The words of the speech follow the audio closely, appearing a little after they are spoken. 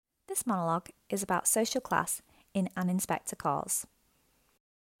This monologue is about social class in An Inspector Calls.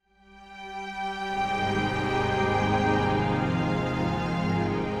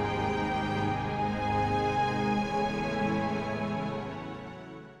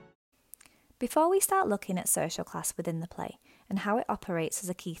 Before we start looking at social class within the play and how it operates as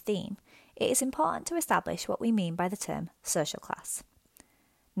a key theme, it is important to establish what we mean by the term social class.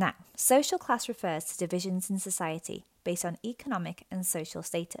 Now, social class refers to divisions in society based on economic and social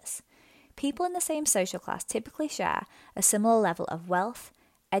status. People in the same social class typically share a similar level of wealth,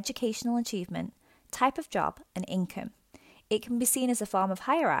 educational achievement, type of job, and income. It can be seen as a form of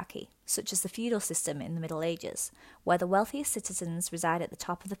hierarchy, such as the feudal system in the Middle Ages, where the wealthiest citizens reside at the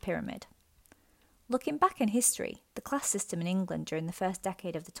top of the pyramid. Looking back in history, the class system in England during the first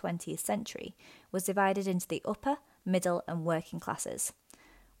decade of the 20th century was divided into the upper, middle, and working classes.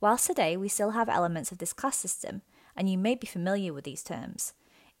 Whilst today we still have elements of this class system, and you may be familiar with these terms,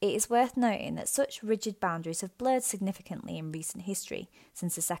 it is worth noting that such rigid boundaries have blurred significantly in recent history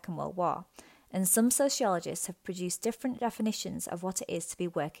since the Second World War, and some sociologists have produced different definitions of what it is to be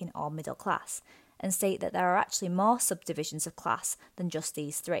working or middle class, and state that there are actually more subdivisions of class than just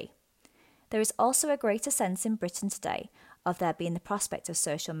these three. There is also a greater sense in Britain today of there being the prospect of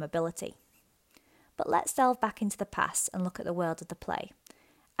social mobility. But let's delve back into the past and look at the world of the play.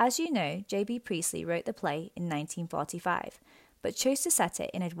 As you know, J.B. Priestley wrote the play in 1945, but chose to set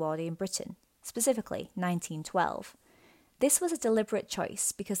it in Edwardian Britain, specifically 1912. This was a deliberate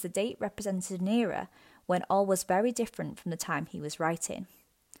choice because the date represented an era when all was very different from the time he was writing.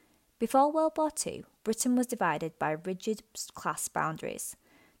 Before World War II, Britain was divided by rigid class boundaries.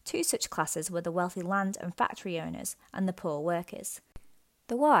 Two such classes were the wealthy land and factory owners and the poor workers.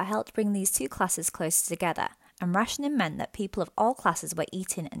 The war helped bring these two classes closer together, and rationing meant that people of all classes were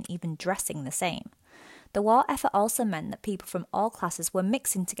eating and even dressing the same. The war effort also meant that people from all classes were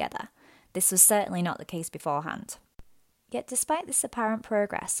mixing together. This was certainly not the case beforehand. Yet despite this apparent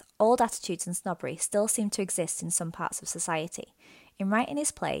progress, old attitudes and snobbery still seem to exist in some parts of society. In writing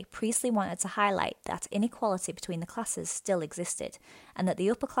his play, Priestley wanted to highlight that inequality between the classes still existed, and that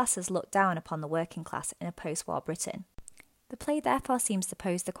the upper classes looked down upon the working class in a post-war Britain. The play therefore seems to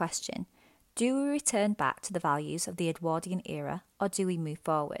pose the question, do we return back to the values of the Edwardian era, or do we move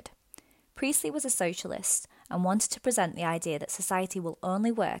forward? Priestley was a socialist and wanted to present the idea that society will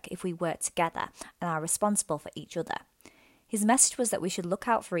only work if we work together and are responsible for each other. His message was that we should look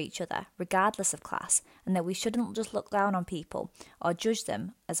out for each other, regardless of class, and that we shouldn't just look down on people or judge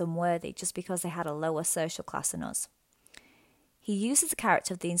them as unworthy just because they had a lower social class than us. He uses the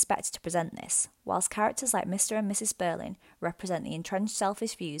character of the inspector to present this, whilst characters like Mr. and Mrs. Birling represent the entrenched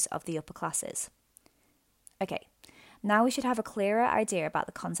selfish views of the upper classes. Okay, now we should have a clearer idea about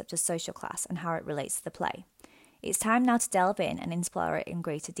the concept of social class and how it relates to the play. It's time now to delve in and explore it in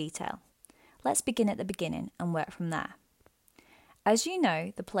greater detail. Let's begin at the beginning and work from there. As you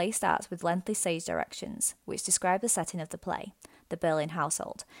know, the play starts with lengthy stage directions, which describe the setting of the play, the Birling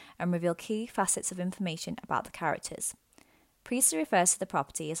household, and reveal key facets of information about the characters. Priestley refers to the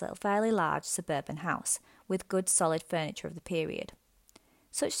property as a fairly large suburban house, with good solid furniture of the period.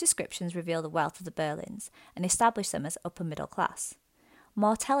 Such descriptions reveal the wealth of the Birlings, and establish them as upper middle class.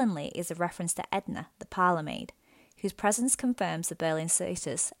 More tellingly is a reference to Edna, the parlour maid, whose presence confirms the Birling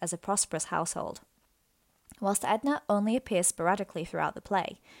status as a prosperous household. Whilst Edna only appears sporadically throughout the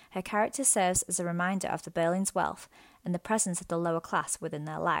play, her character serves as a reminder of the Birlings' wealth and the presence of the lower class within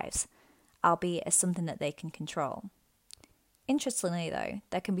their lives, albeit as something that they can control. Interestingly though,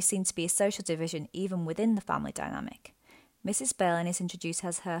 there can be seen to be a social division even within the family dynamic. Mrs. Birling is introduced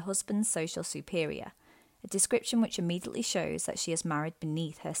as her husband's social superior, a description which immediately shows that she is married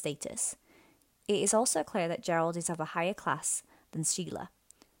beneath her status. It is also clear that Gerald is of a higher class than Sheila,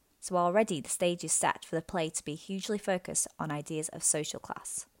 so already the stage is set for the play to be hugely focused on ideas of social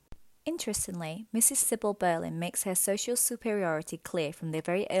class. Interestingly, Mrs. Sybil Birling makes her social superiority clear from the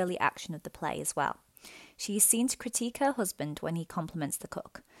very early action of the play as well. She is seen to critique her husband when he compliments the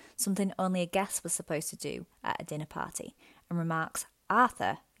cook, something only a guest was supposed to do at a dinner party, and remarks,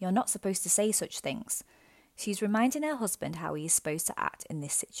 "Arthur, you're not supposed to say such things." She's reminding her husband how he is supposed to act in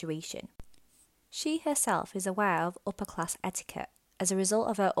this situation. She herself is aware of upper-class etiquette as a result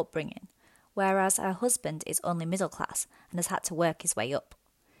of her upbringing, whereas her husband is only middle class and has had to work his way up.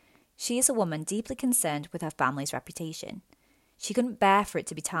 She is a woman deeply concerned with her family's reputation. She couldn't bear for it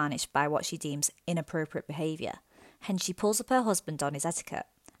to be tarnished by what she deems inappropriate behaviour, hence she pulls up her husband on his etiquette,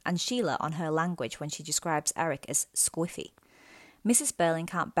 and Sheila on her language when she describes Eric as squiffy. Mrs. Birling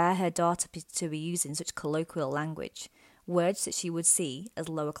can't bear her daughter to be using such colloquial language, words that she would see as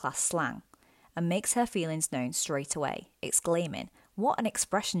lower-class slang, and makes her feelings known straight away, exclaiming, What an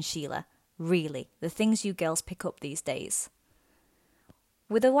expression, Sheila. Really, the things you girls pick up these days.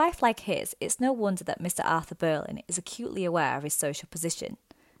 With a life like his, it's no wonder that Mr. Arthur Birling is acutely aware of his social position.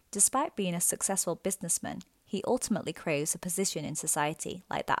 Despite being a successful businessman, he ultimately craves a position in society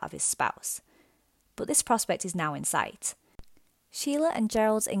like that of his spouse. But this prospect is now in sight. Sheila and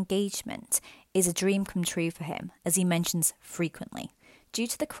Gerald's engagement is a dream come true for him, as he mentions frequently, due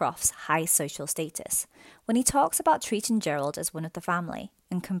to the Crofts' high social status. When he talks about treating Gerald as one of the family,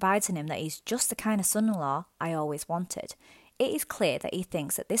 and confides in him that he's just the kind of son-in-law I always wanted, it is clear that he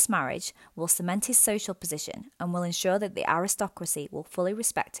thinks that this marriage will cement his social position and will ensure that the aristocracy will fully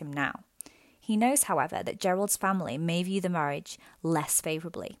respect him now. He knows, however, that Gerald's family may view the marriage less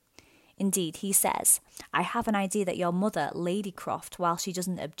favourably. Indeed, he says, I have an idea that your mother, Lady Croft, while she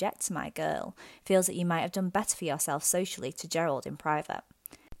doesn't object to my girl, feels that you might have done better for yourself socially to Gerald in private.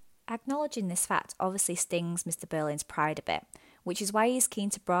 Acknowledging this fact obviously stings Mr. Birling's pride a bit, which is why he is keen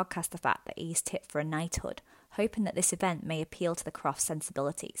to broadcast the fact that he is tipped for a knighthood, hoping that this event may appeal to the Crofts'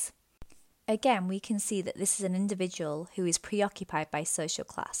 sensibilities. Again, we can see that this is an individual who is preoccupied by social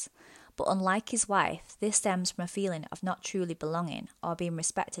class, but unlike his wife, this stems from a feeling of not truly belonging or being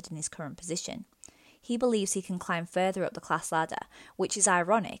respected in his current position. He believes he can climb further up the class ladder, which is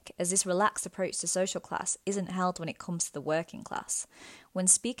ironic as this relaxed approach to social class isn't held when it comes to the working class. When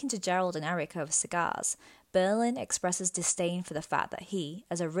speaking to Gerald and Eric over cigars, Birling expresses disdain for the fact that he,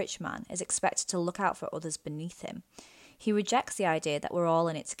 as a rich man, is expected to look out for others beneath him. He rejects the idea that we're all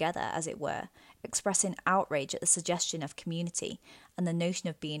in it together, as it were, expressing outrage at the suggestion of community and the notion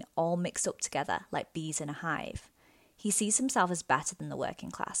of being all mixed up together like bees in a hive. He sees himself as better than the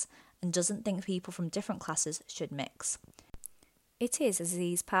working class and doesn't think people from different classes should mix. It is as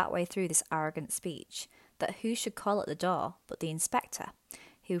he's partway through this arrogant speech that who should call at the door but the inspector,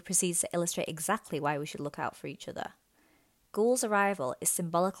 who proceeds to illustrate exactly why we should look out for each other. Gould's arrival is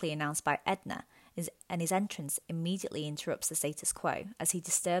symbolically announced by Edna, and his entrance immediately interrupts the status quo as he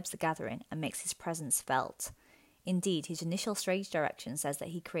disturbs the gathering and makes his presence felt. Indeed, his initial stage direction says that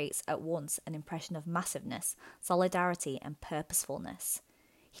he creates at once an impression of massiveness, solidarity and purposefulness.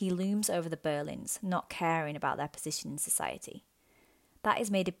 He looms over the Birlings, not caring about their position in society. That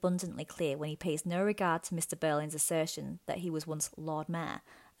is made abundantly clear when he pays no regard to Mr. Birling's assertion that he was once Lord Mayor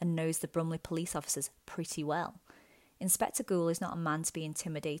and knows the Brumley police officers pretty well. Inspector Gould is not a man to be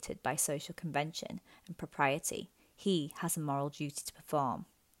intimidated by social convention and propriety. He has a moral duty to perform.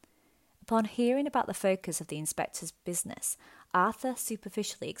 Upon hearing about the focus of the inspector's business, Arthur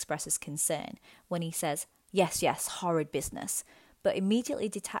superficially expresses concern when he says, yes, horrid business, but immediately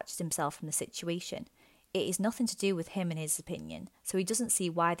detaches himself from the situation. It is nothing to do with him in his opinion, so he doesn't see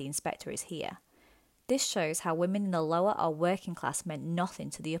why the inspector is here. This shows how women in the lower or working class meant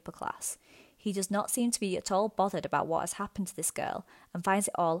nothing to the upper class. He does not seem to be at all bothered about what has happened to this girl and finds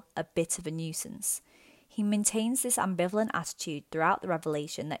it all a bit of a nuisance. He maintains this ambivalent attitude throughout the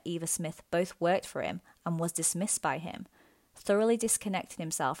revelation that Eva Smith both worked for him and was dismissed by him, thoroughly disconnecting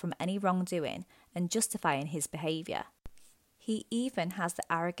himself from any wrongdoing and justifying his behaviour. He even has the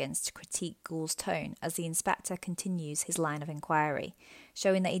arrogance to critique Gould's tone as the inspector continues his line of inquiry,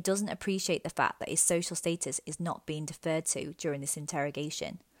 showing that he doesn't appreciate the fact that his social status is not being deferred to during this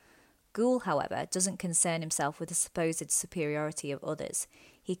interrogation. Gould, however, doesn't concern himself with the supposed superiority of others.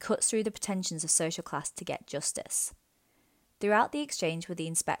 He cuts through the pretensions of social class to get justice. Throughout the exchange with the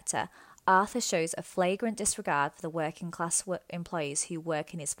inspector, Arthur shows a flagrant disregard for the working class employees who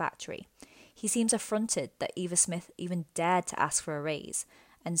work in his factory. He seems affronted that Eva Smith even dared to ask for a raise,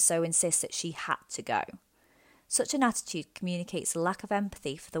 and so insists that she had to go. Such an attitude communicates a lack of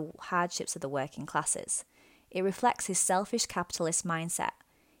empathy for the hardships of the working classes. It reflects his selfish capitalist mindset.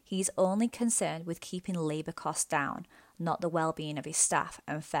 He is only concerned with keeping labour costs down, not the well-being of his staff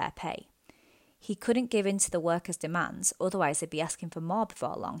and fair pay. He couldn't give in to the workers' demands, otherwise they'd be asking for more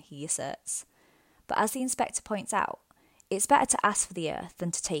before long, he asserts. But as the inspector points out, it's better to ask for the earth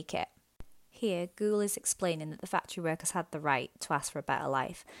than to take it. Here, Gould is explaining that the factory workers had the right to ask for a better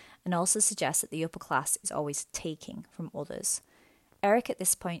life, and also suggests that the upper class is always taking from others. Eric at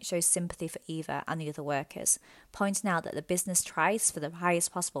this point shows sympathy for Eva and the other workers, pointing out that the business tries for the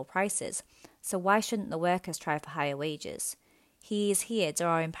highest possible prices, so why shouldn't the workers try for higher wages? He is here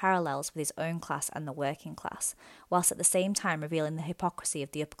drawing parallels with his own class and the working class, whilst at the same time revealing the hypocrisy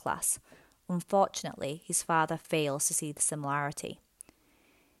of the upper class. Unfortunately, his father fails to see the similarity.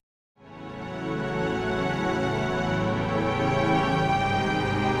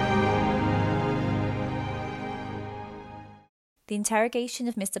 The interrogation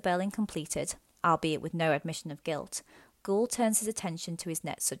of Mr. Birling completed, albeit with no admission of guilt, Gould turns his attention to his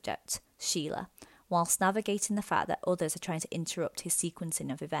next subject, Sheila, whilst navigating the fact that others are trying to interrupt his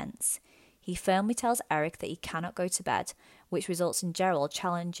sequencing of events. He firmly tells Eric that he cannot go to bed, which results in Gerald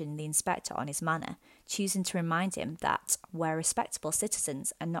challenging the inspector on his manner, choosing to remind him that we're respectable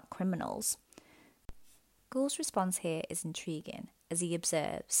citizens and not criminals. Gould's response here is intriguing, as he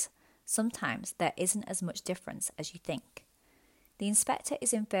observes, sometimes there isn't as much difference as you think. The inspector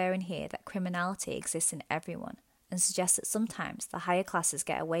is inferring here that criminality exists in everyone, and suggests that sometimes the higher classes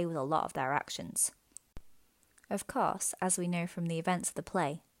get away with a lot of their actions. Of course, as we know from the events of the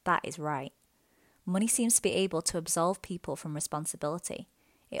play, that is right. Money seems to be able to absolve people from responsibility.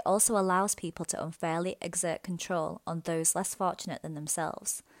 It also allows people to unfairly exert control on those less fortunate than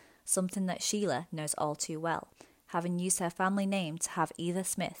themselves, something that Sheila knows all too well, having used her family name to have Eva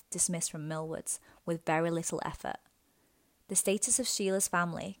Smith dismissed from Millwards with very little effort. The status of Sheila's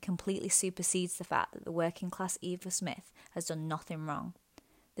family completely supersedes the fact that the working class Eva Smith has done nothing wrong.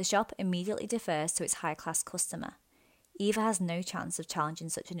 The shop immediately defers to its high-class customer. Eva has no chance of challenging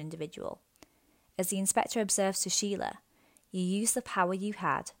such an individual. As the inspector observes to Sheila, you used the power you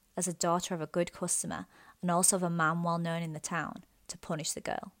had as a daughter of a good customer and also of a man well known in the town to punish the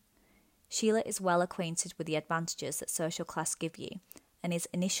girl. Sheila is well acquainted with the advantages that social class give you and is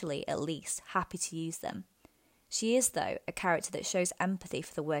initially, at least, happy to use them. She is, though, a character that shows empathy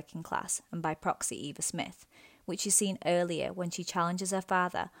for the working class and by proxy Eva Smith, which is seen earlier when she challenges her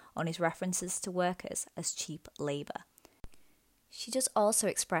father on his references to workers as cheap labour. She does also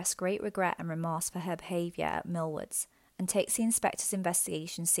express great regret and remorse for her behaviour at Millwards and takes the inspector's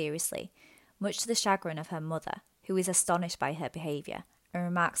investigation seriously, much to the chagrin of her mother, who is astonished by her behaviour and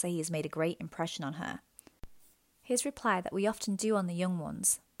remarks that he has made a great impression on her. His reply that we often do on the young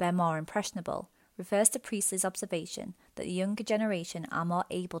ones, they're more impressionable, refers to Priestley's observation that the younger generation are more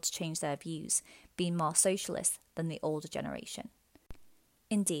able to change their views, being more socialist than the older generation.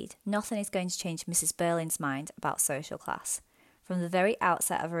 Indeed, nothing is going to change Mrs. Birling's mind about social class. From the very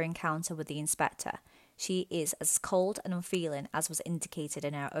outset of her encounter with the inspector, she is as cold and unfeeling as was indicated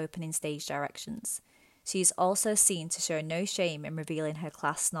in her opening stage directions. She is also seen to show no shame in revealing her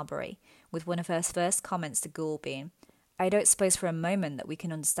class snobbery, with one of her first comments to Gould being, "I don't suppose for a moment that we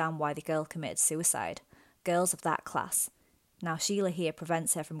can understand why the girl committed suicide. Girls of that class." Now Sheila here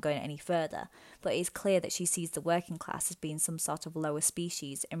prevents her from going any further, but it is clear that she sees the working class as being some sort of lower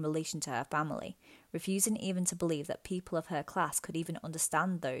species in relation to her family, refusing even to believe that people of her class could even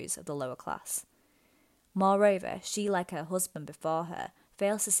understand those of the lower class. Moreover, she, like her husband before her,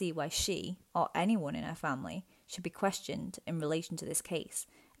 fails to see why she, or anyone in her family, should be questioned in relation to this case,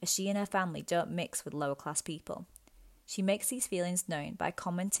 as she and her family don't mix with lower class people. She makes these feelings known by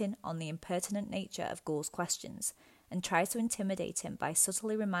commenting on the impertinent nature of Gould's questions, and tries to intimidate him by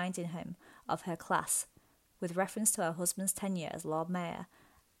subtly reminding him of her class, with reference to her husband's tenure as Lord Mayor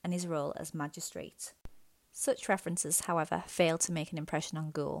and his role as magistrate. Such references, however, fail to make an impression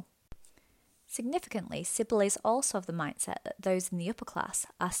on Gould. Significantly, Sybil is also of the mindset that those in the upper class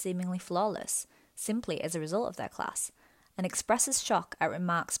are seemingly flawless, simply as a result of their class, and expresses shock at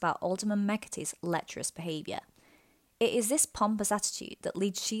remarks about Alderman Megaty's lecherous behaviour. It is this pompous attitude that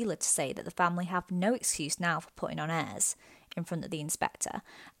leads Sheila to say that the family have no excuse now for putting on airs in front of the inspector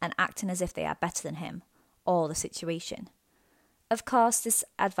and acting as if they are better than him, or the situation. Of course, this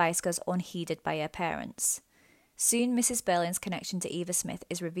advice goes unheeded by her parents. Soon Mrs. Birling's connection to Eva Smith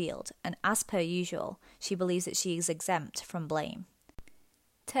is revealed, and as per usual, she believes that she is exempt from blame.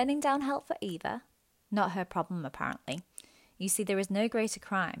 Turning down help for Eva? Not her problem, apparently. You see, there is no greater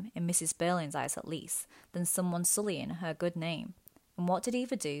crime, in Mrs. Birling's eyes at least, than someone sullying her good name. And what did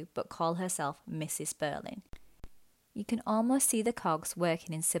Eva do but call herself Mrs. Birling? You can almost see the cogs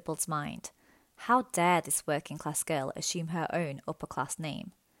working in Sybil's mind. How dare this working-class girl assume her own upper-class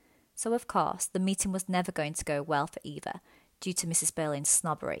name? So, of course, the meeting was never going to go well for Eva, due to Mrs. Birling's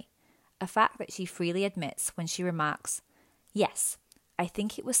snobbery, a fact that she freely admits when she remarks, "Yes, I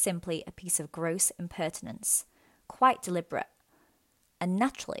think it was simply a piece of gross impertinence. Quite deliberate, and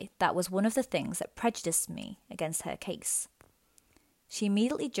naturally that was one of the things that prejudiced me against her case." She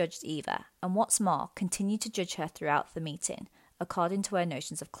immediately judged Eva, and what's more, continued to judge her throughout the meeting, according to her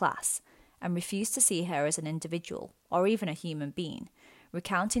notions of class, and refused to see her as an individual, or even a human being,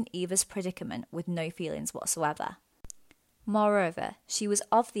 recounting Eva's predicament with no feelings whatsoever. Moreover, she was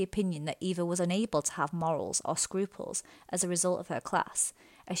of the opinion that Eva was unable to have morals or scruples as a result of her class,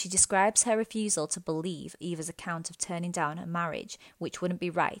 as she describes her refusal to believe Eva's account of turning down a marriage which wouldn't be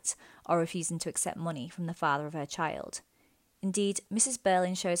right, or refusing to accept money from the father of her child. Indeed, Mrs.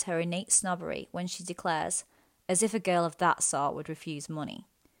 Birling shows her innate snobbery when she declares, "As if a girl of that sort would refuse money."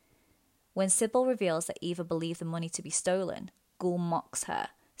 When Sybil reveals that Eva believed the money to be stolen, Gould mocks her,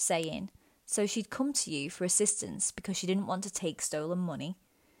 saying, So she'd come to you for assistance because she didn't want to take stolen money.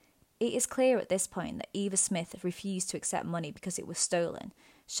 It is clear at this point that Eva Smith refused to accept money because it was stolen,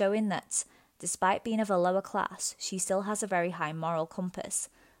 showing that, despite being of a lower class, she still has a very high moral compass,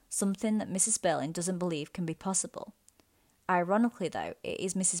 something that Mrs. Birling doesn't believe can be possible. Ironically, though, it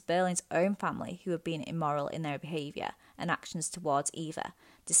is Mrs. Birling's own family who have been immoral in their behaviour and actions towards Eva,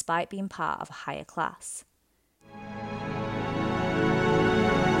 despite being part of a higher class.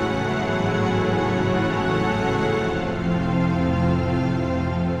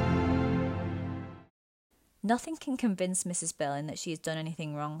 Nothing can convince Mrs. Birling that she has done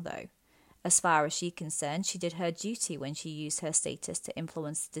anything wrong, though. As far as she's concerned, she did her duty when she used her status to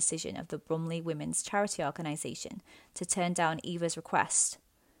influence the decision of the Bromley Women's Charity Organisation to turn down Eva's request.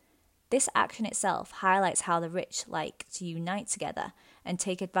 This action itself highlights how the rich like to unite together and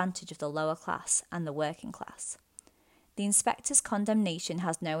take advantage of the lower class and the working class. The inspector's condemnation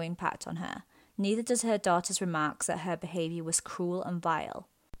has no impact on her, neither does her daughter's remarks that her behaviour was cruel and vile.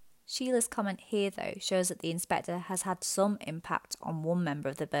 Sheila's comment here, though, shows that the inspector has had some impact on one member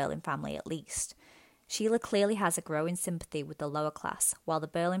of the Birling family at least. Sheila clearly has a growing sympathy with the lower class, while the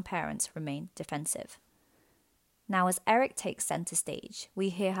Birling parents remain defensive. Now, as Eric takes centre stage, we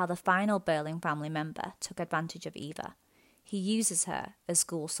hear how the final Birling family member took advantage of Eva. He uses her, as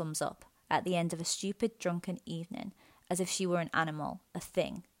Gould sums up, at the end of a stupid, drunken evening, as if she were an animal, a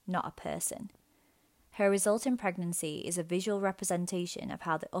thing, not a person. Her resulting pregnancy is a visual representation of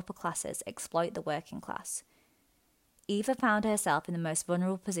how the upper classes exploit the working class. Eva found herself in the most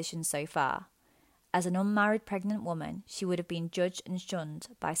vulnerable position so far. As an unmarried pregnant woman, she would have been judged and shunned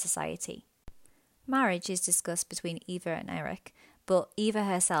by society. Marriage is discussed between Eva and Eric, but Eva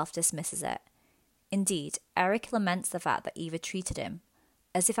herself dismisses it. Indeed, Eric laments the fact that Eva treated him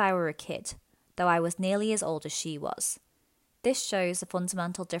as if I were a kid, though I was nearly as old as she was. This shows the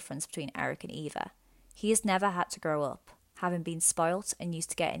fundamental difference between Eric and Eva. He has never had to grow up, having been spoilt and used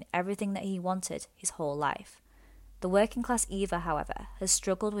to getting everything that he wanted his whole life. The working class Eva, however, has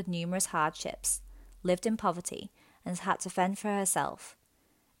struggled with numerous hardships, lived in poverty, and has had to fend for herself.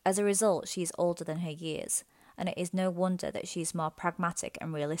 As a result, she is older than her years, and it is no wonder that she is more pragmatic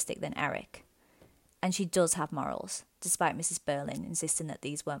and realistic than Eric. And she does have morals, despite Mrs. Birling insisting that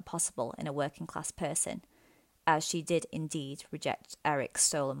these weren't possible in a working class person, as she did indeed reject Eric's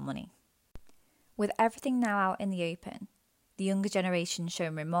stolen money. With everything now out in the open, the younger generation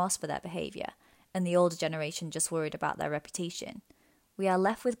showing remorse for their behaviour, and the older generation just worried about their reputation, we are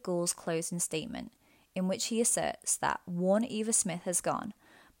left with Gould's closing statement, in which he asserts that one Eva Smith has gone,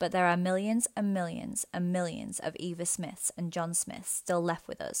 but there are millions and millions and millions of Eva Smiths and John Smiths still left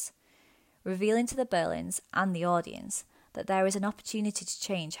with us, revealing to the Birlings and the audience that there is an opportunity to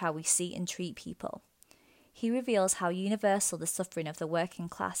change how we see and treat people. He reveals how universal the suffering of the working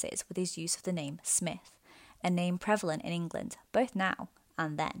class is with his use of the name Smith, a name prevalent in England both now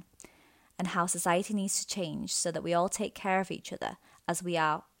and then, and how society needs to change so that we all take care of each other as we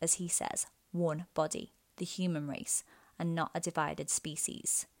are, as he says, one body, the human race, and not a divided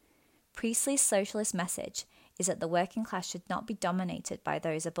species. Priestley's socialist message is that the working class should not be dominated by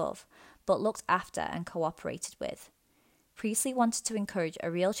those above, but looked after and cooperated with. Priestley wanted to encourage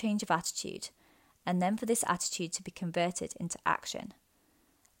a real change of attitude, and then for this attitude to be converted into action,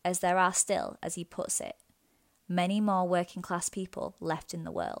 as there are still, as he puts it, many more working class people left in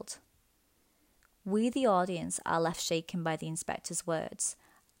the world. We, the audience, are left shaken by the inspector's words,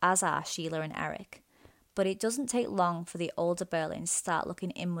 as are Sheila and Eric, but it doesn't take long for the older Birlings to start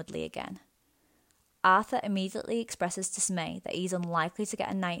looking inwardly again. Arthur immediately expresses dismay that he's unlikely to get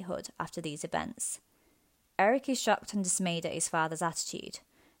a knighthood after these events. Eric is shocked and dismayed at his father's attitude,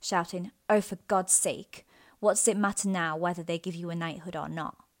 shouting, "Oh, for God's sake, what does it matter now whether they give you a knighthood or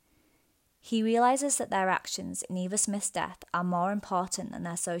not?" He realises that their actions in Eva Smith's death are more important than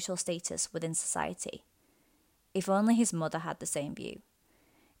their social status within society. If only his mother had the same view.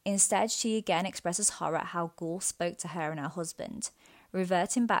 Instead, she again expresses horror at how Gould spoke to her and her husband,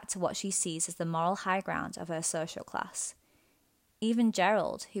 reverting back to what she sees as the moral high ground of her social class. Even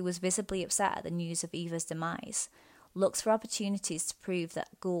Gerald, who was visibly upset at the news of Eva's demise, looks for opportunities to prove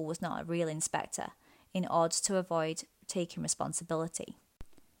that Gould was not a real inspector, in order to avoid taking responsibility.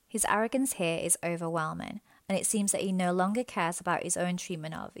 His arrogance here is overwhelming, and it seems that he no longer cares about his own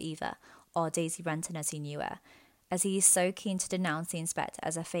treatment of Eva, or Daisy Renton as he knew her, as he is so keen to denounce the inspector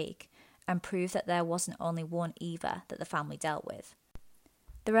as a fake, and prove that there wasn't only one Eva that the family dealt with.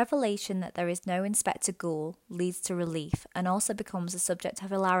 The revelation that there is no Inspector Gould leads to relief and also becomes a subject of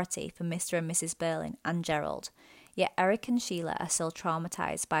hilarity for Mr. and Mrs. Birling and Gerald, yet Eric and Sheila are still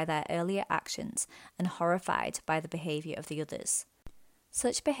traumatised by their earlier actions and horrified by the behaviour of the others.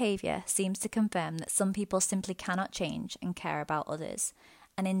 Such behaviour seems to confirm that some people simply cannot change and care about others,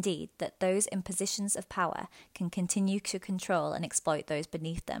 and indeed that those in positions of power can continue to control and exploit those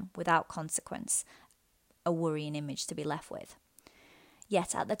beneath them without consequence, a worrying image to be left with.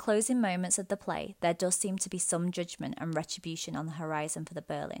 Yet at the closing moments of the play, there does seem to be some judgment and retribution on the horizon for the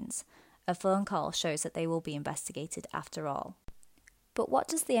Birlings. A phone call shows that they will be investigated after all. But what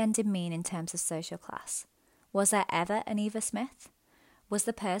does the ending mean in terms of social class? Was there ever an Eva Smith? Was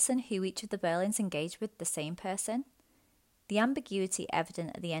the person who each of the Birlings engaged with the same person? The ambiguity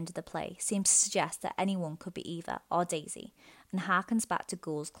evident at the end of the play seems to suggest that anyone could be Eva or Daisy, and harkens back to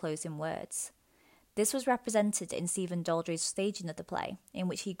Gould's closing words. This was represented in Stephen Daldry's staging of the play, in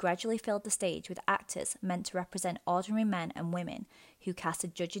which he gradually filled the stage with actors meant to represent ordinary men and women who cast a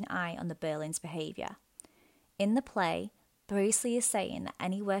judging eye on the Birlings' behaviour. In the play, Priestley is saying that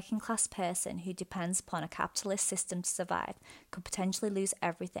any working-class person who depends upon a capitalist system to survive could potentially lose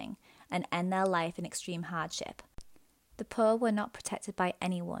everything and end their life in extreme hardship. The poor were not protected by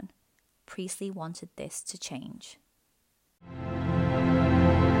anyone. Priestley wanted this to change.